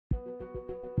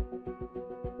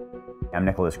I'm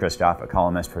Nicholas Kristof, a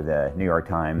columnist for the New York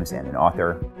Times and an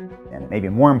author, and maybe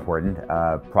more important,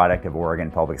 a product of Oregon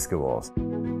public schools.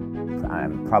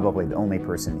 I'm probably the only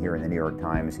person here in the New York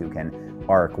Times who can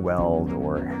arc weld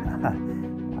or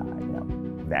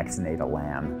vaccinate a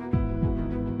lamb.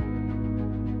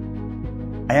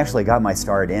 I actually got my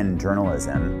start in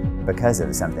journalism because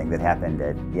of something that happened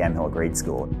at Yamhill Grade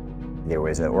School. There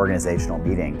was an organizational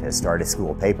meeting to start a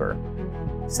school paper.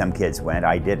 Some kids went,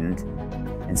 I didn't,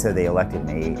 and so they elected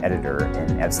me editor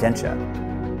in absentia.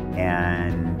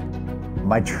 And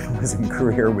my journalism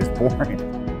career was born.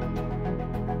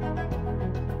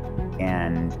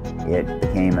 And it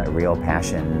became a real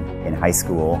passion in high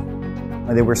school.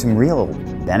 There were some real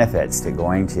benefits to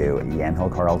going to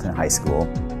Yamhill Carleton High School.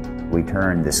 We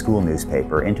turned the school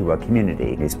newspaper into a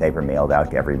community newspaper mailed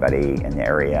out to everybody in the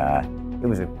area. It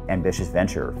was an ambitious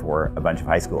venture for a bunch of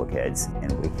high school kids,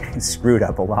 and we screwed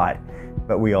up a lot,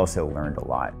 but we also learned a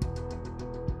lot.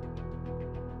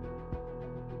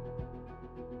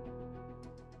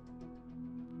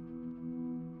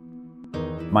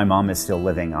 My mom is still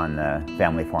living on the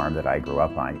family farm that I grew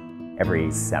up on. Every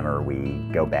summer we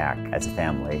go back as a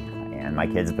family, and my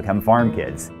kids become farm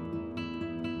kids.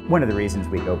 One of the reasons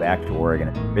we go back to Oregon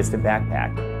is to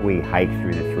backpack. We hike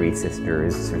through the Three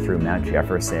Sisters or through Mount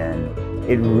Jefferson.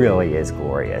 It really is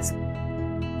glorious.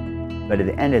 But at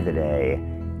the end of the day,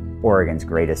 Oregon's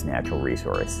greatest natural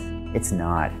resource, it's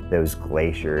not those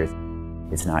glaciers,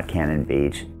 it's not Cannon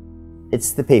Beach,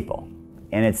 it's the people,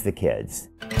 and it's the kids.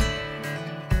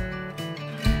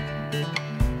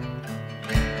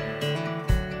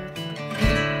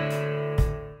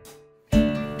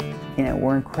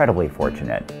 We're incredibly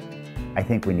fortunate. I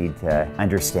think we need to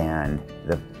understand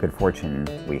the good fortune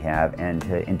we have and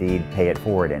to indeed pay it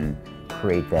forward and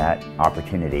create that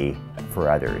opportunity for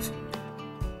others.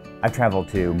 I've traveled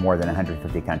to more than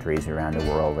 150 countries around the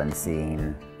world and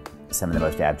seen some of the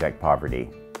most abject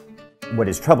poverty. What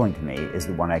is troubling to me is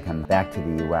that when I come back to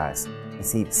the US, I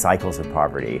see cycles of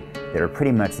poverty that are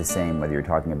pretty much the same whether you're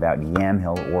talking about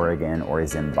Yamhill, Oregon, or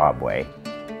Zimbabwe.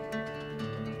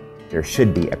 There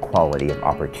should be equality of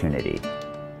opportunity.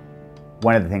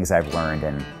 One of the things I've learned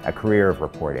in a career of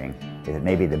reporting is that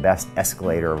maybe the best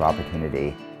escalator of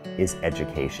opportunity is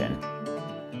education.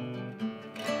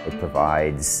 It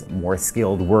provides more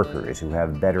skilled workers who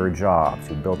have better jobs,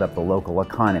 who build up the local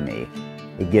economy.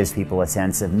 It gives people a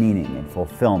sense of meaning and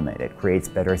fulfillment. It creates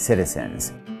better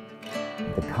citizens.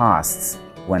 The costs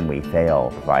when we fail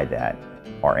to provide that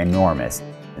are enormous,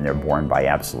 and they're borne by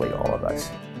absolutely all of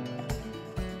us.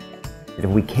 If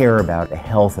we care about the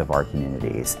health of our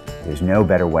communities, there's no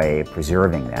better way of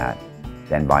preserving that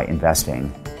than by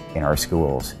investing in our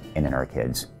schools and in our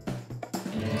kids.